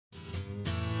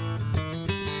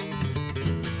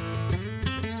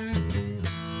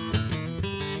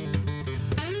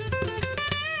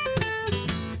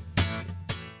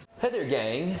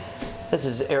gang. This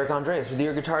is Eric Andreas with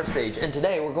YourGuitarSage, and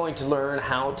today we're going to learn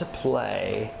how to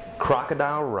play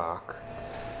Crocodile Rock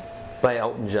by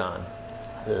Elton John.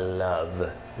 Love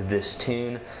this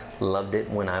tune. Loved it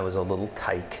when I was a little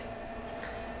tyke,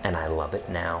 and I love it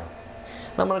now.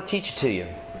 And I'm going to teach it to you.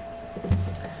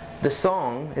 The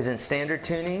song is in standard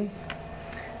tuning.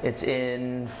 It's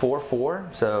in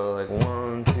 4/4, so like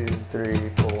 1, 2, 3,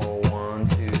 4, 1,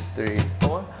 2, 3,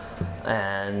 4,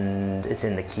 and it's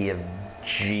in the key of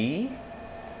G.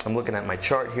 I'm looking at my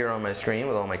chart here on my screen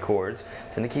with all my chords.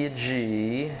 It's in the key of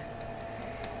G.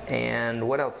 And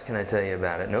what else can I tell you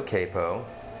about it? No capo.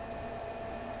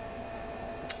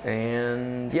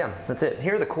 And yeah, that's it.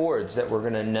 Here are the chords that we're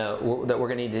gonna know, that we're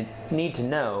gonna need to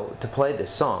know to play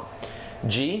this song.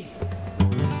 G,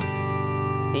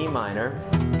 E minor,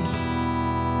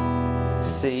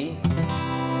 C,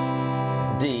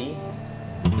 D,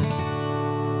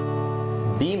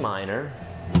 B minor.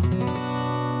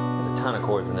 There's a ton of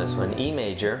chords in this one. E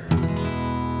major,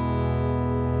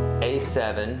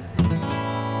 A7,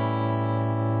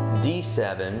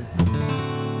 D7,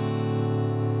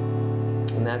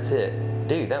 and that's it.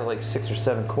 Dude, that was like 6 or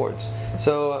 7 chords.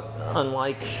 So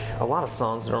unlike a lot of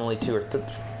songs that are only 2 or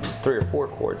 3 or 4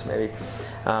 chords maybe,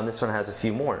 this one has a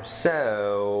few more.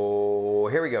 So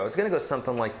here we go. It's gonna go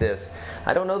something like this.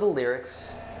 I don't know the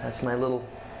lyrics. That's my little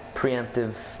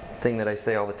preemptive thing that I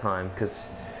say all the time, because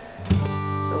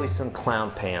there's always some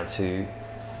clown pants who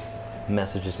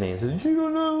messages me and says, "You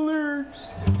don't know the lyrics,"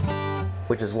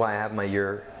 which is why I have my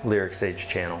YourGuitarSage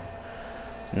channel,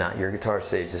 not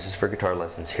YourGuitarSage. This is for guitar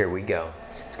lessons. Here we go.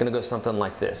 It's gonna go something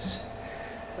like this.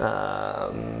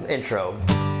 Intro.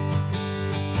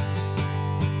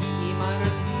 E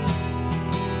minor,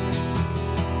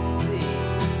 C,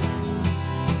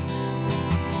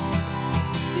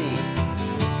 D.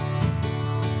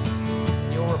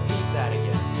 You'll repeat that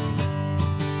again.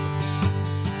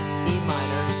 E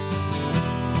minor.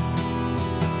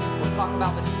 We'll talk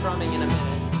about the strumming in a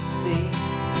minute. C,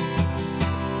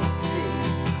 D.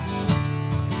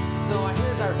 So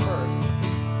here's our first.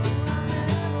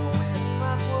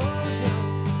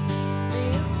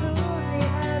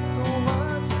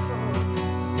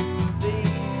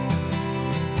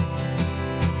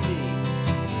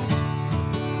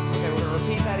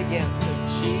 Repeat that again. So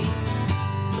G,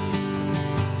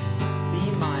 B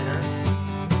minor,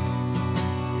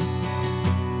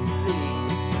 C,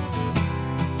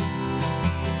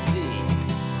 D.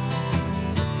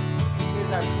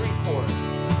 Here's our pre-chorus.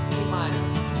 E minor,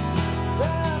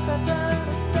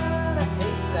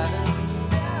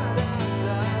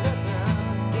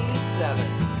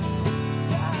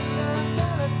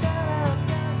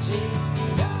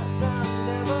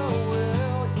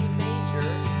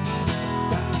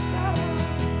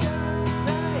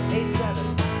 A7,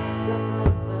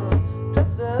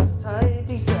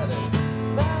 D7,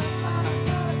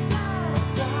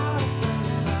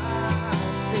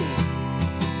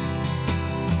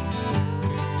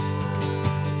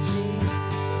 G,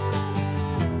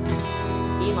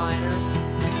 minor,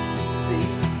 C,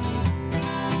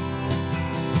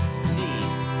 D.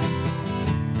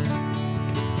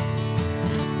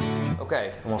 Okay,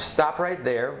 and we'll stop right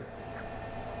there.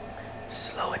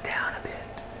 Slow it down a bit.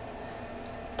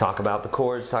 Talk about the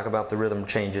chords, talk about the rhythm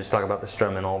changes, talk about the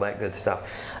strumming, all that good stuff.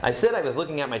 I said I was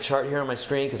looking at my chart here on my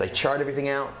screen because I chart everything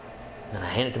out. Then I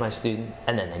hand it to my student,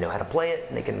 and then they know how to play it,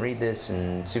 and they can read this,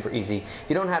 and super easy. If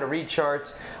you don't know how to read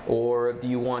charts, or if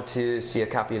you want to see a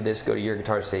copy of this, go to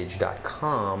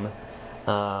YourGuitarSage.com,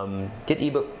 get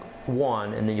ebook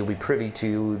 1, and then you'll be privy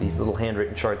to these little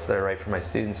handwritten charts that I write for my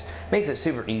students. Makes it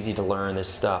super easy to learn this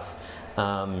stuff,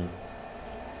 and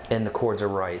the chords are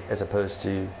right, as opposed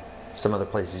to some other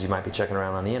places you might be checking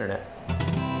around on the internet.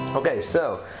 Okay,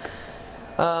 so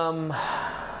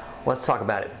let's talk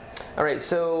about it. All right,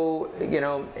 so, you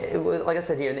know, like I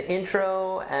said here, in the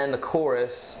intro and the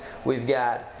chorus, we've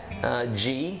got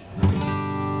G,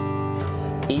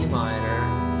 E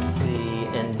minor, C,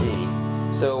 and D.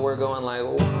 So we're going like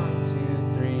 1,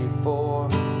 2, 3, 4,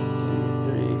 2,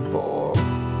 3, 4, 2,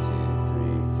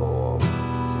 3, 4, 2,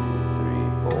 3,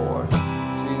 4, 2,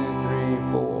 3,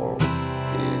 4,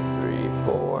 2, 3,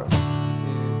 4, 2,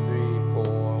 3,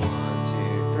 4, 1,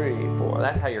 2, 3, 4.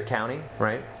 That's how you're counting,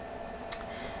 right?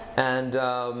 And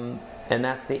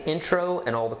that's the intro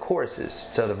and all the choruses.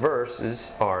 So the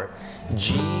verses are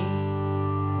G,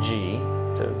 G,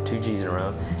 so 2 G's in a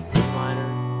row, E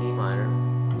minor,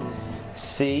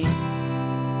 C,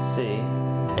 C,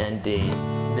 and D,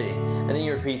 D. And then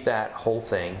you repeat that whole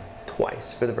thing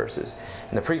twice for the verses.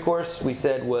 And the pre-chorus we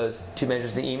said was 2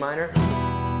 measures of E minor,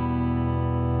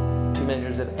 2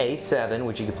 measures of A7,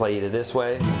 which you could play either this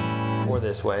way chord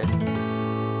this way.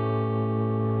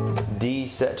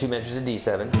 D7, 2 measures of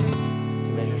D7, 2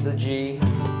 measures of G, 2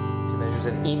 measures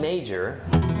of E major,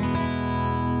 2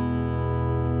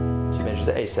 measures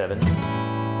of A7, 2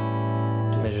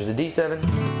 measures of D7, 2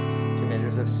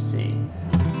 measures of C.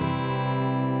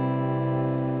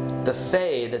 The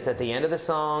fade that's at the end of the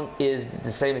song is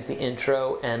the same as the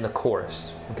intro and the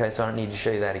chorus. Okay, so I don't need to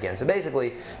show you that again. So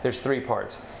basically, there's 3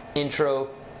 parts. Intro,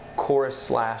 chorus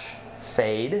slash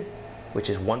fade, which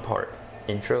is 1 part.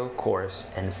 Intro, chorus,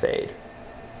 and fade.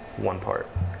 1 part.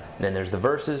 And then there's the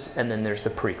verses, and then there's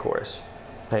the pre-chorus.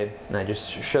 Okay, and I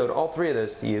just showed all 3 of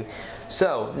those to you.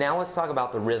 So now let's talk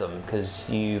about the rhythm, because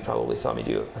you probably saw me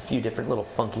do a few different little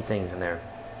funky things in there.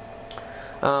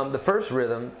 The first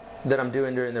rhythm that I'm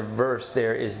doing during the verse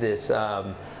there is this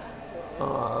which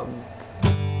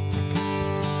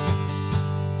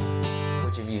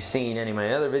if you've seen any of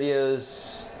my other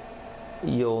videos,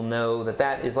 you'll know that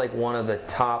that is like one of the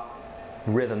top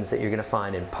rhythms that you're going to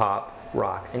find in pop,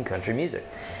 rock, and country music.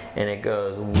 And it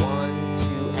goes 1, 2,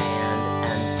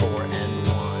 and 4, and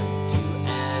 1, 2,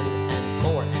 and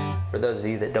 4, and. For those of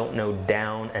you that don't know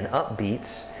down and up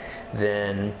beats,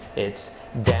 then it's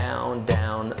down,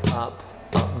 down, up,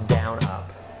 up, down,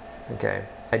 up. Okay,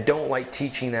 I don't like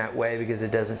teaching that way because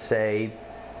it doesn't say,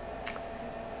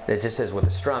 it just says what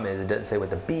the strum is, it doesn't say what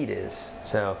the beat is.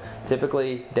 So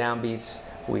typically down beats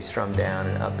we strum down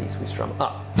and up beats we strum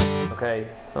up. Okay,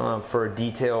 for a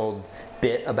detailed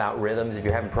bit about rhythms, if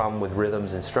you're having a problem with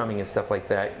rhythms and strumming and stuff like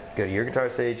that, go to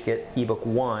YourGuitarSage, get ebook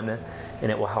 1,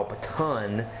 and it will help a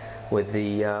ton with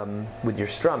the with your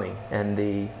strumming and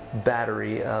the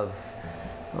battery of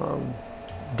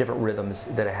different rhythms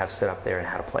that I have set up there and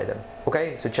how to play them.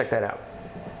 Okay, so check that out.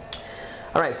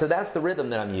 All right, so that's the rhythm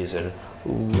that I'm using.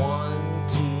 1,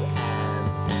 2,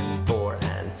 and 4,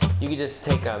 and. You can just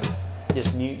take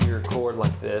just mute your chord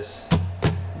like this,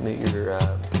 mute your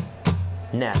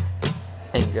neck,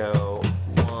 and go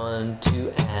 1,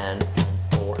 2, and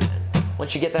 4, and.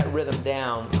 Once you get that rhythm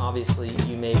down, obviously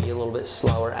you may be a little bit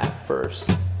slower at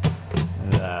first.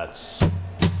 That's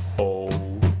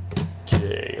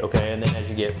okay, and then as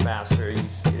you get faster, you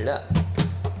speed it up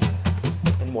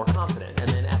and more confident, and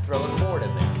then throw a chord in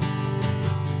there.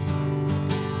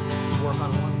 Work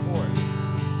on 1 chord,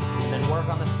 and then work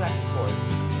on the 2nd chord.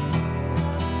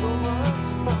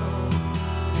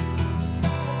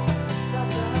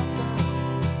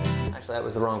 Actually, that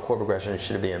was the wrong chord progression. It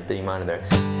should have been a B minor there.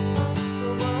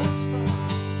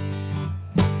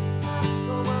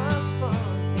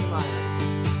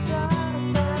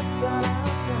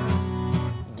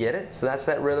 Get it? So that's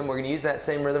that rhythm. We're going to use that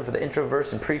same rhythm for the intro,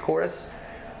 verse, and pre-chorus,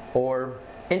 or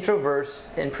intro, verse,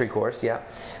 and pre-chorus, yeah.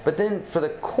 But then for the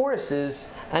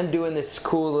choruses, I'm doing this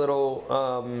cool little,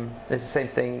 it's the same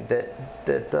thing that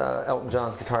Elton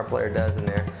John's guitar player does in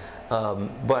there,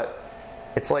 but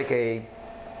it's like came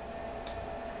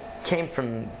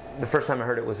from, the first time I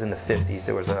heard it was in the 50s.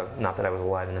 There was not that I was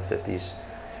alive in the 50s,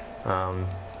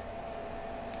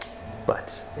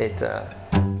 but it,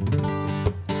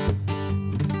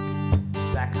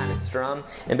 that kind of strum,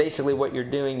 and basically what you're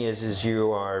doing is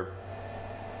you are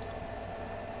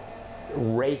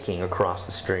raking across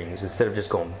the strings instead of just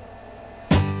going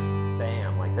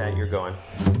bam like that. You're going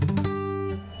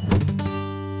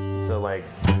so like,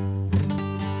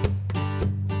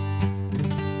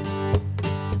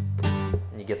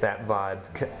 and you get that vibe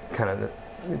kind of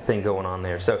thing going on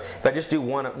there. So if I just do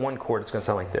one chord, it's going to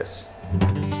sound like this,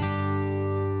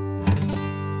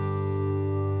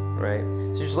 right?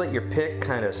 So just let your pick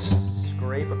kind of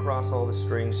scrape across all the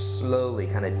strings slowly,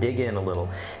 kind of dig in a little,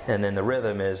 and then the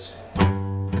rhythm is.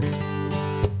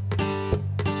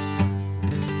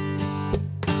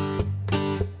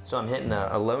 So I'm hitting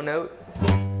a low note,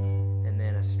 and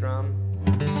then a strum,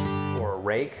 or a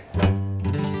rake, and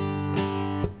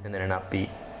then an upbeat,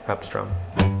 up strum.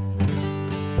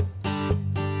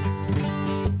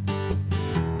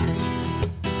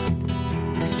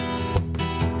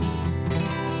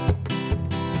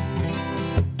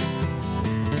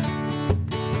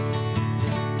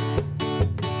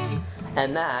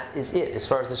 And that is it as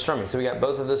far as the strumming. So we got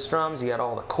both of those strums, you got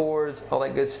all the chords, all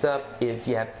that good stuff. If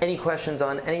you have any questions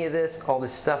on any of this, all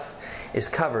this stuff is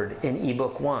covered in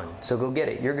ebook 1. So go get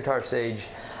it. YourGuitarSage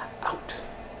out.